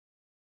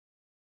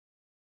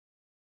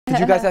Did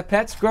you guys have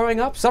pets growing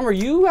up? Summer,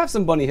 you have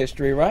some bunny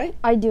history, right?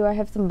 I do. I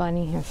have some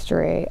bunny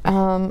history.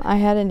 I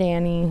had a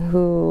nanny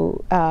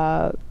who,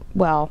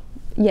 well,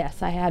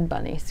 yes, I had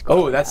bunnies.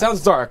 Oh, that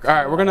sounds dark. All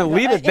right, we're going to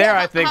leave it there,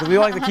 I think, because we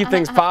like to keep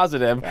things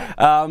positive.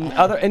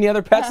 Any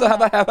other pets? How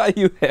about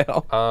you,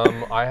 Hale?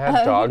 I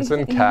had dogs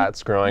and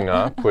cats growing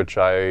up, which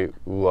I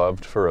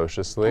loved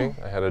ferociously.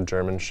 I had a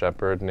German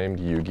Shepherd named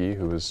Yugi,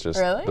 who was just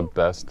the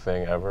best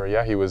thing ever.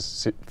 Yeah, he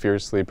was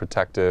fiercely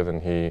protective,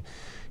 and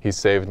he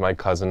saved my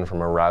cousin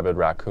from a rabid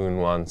raccoon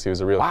once. He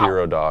was a real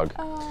hero dog.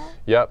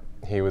 Yep.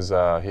 He was.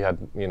 He had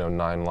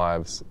 9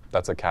 lives.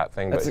 That's a cat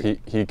thing, but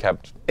he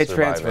kept. It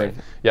surviving.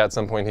 transferred. Yeah, at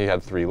some point he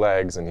had 3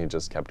 legs, and he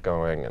just kept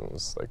going, and it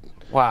was like.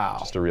 Wow.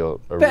 Just a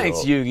real. Thanks,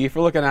 Yugi,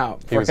 for looking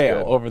out for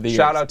Hale over the years.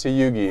 Shout out to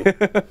Yugi.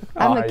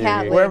 I'm a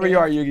cat lady. Wherever you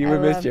are, Yugi, we I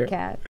missed love you.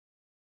 Cats.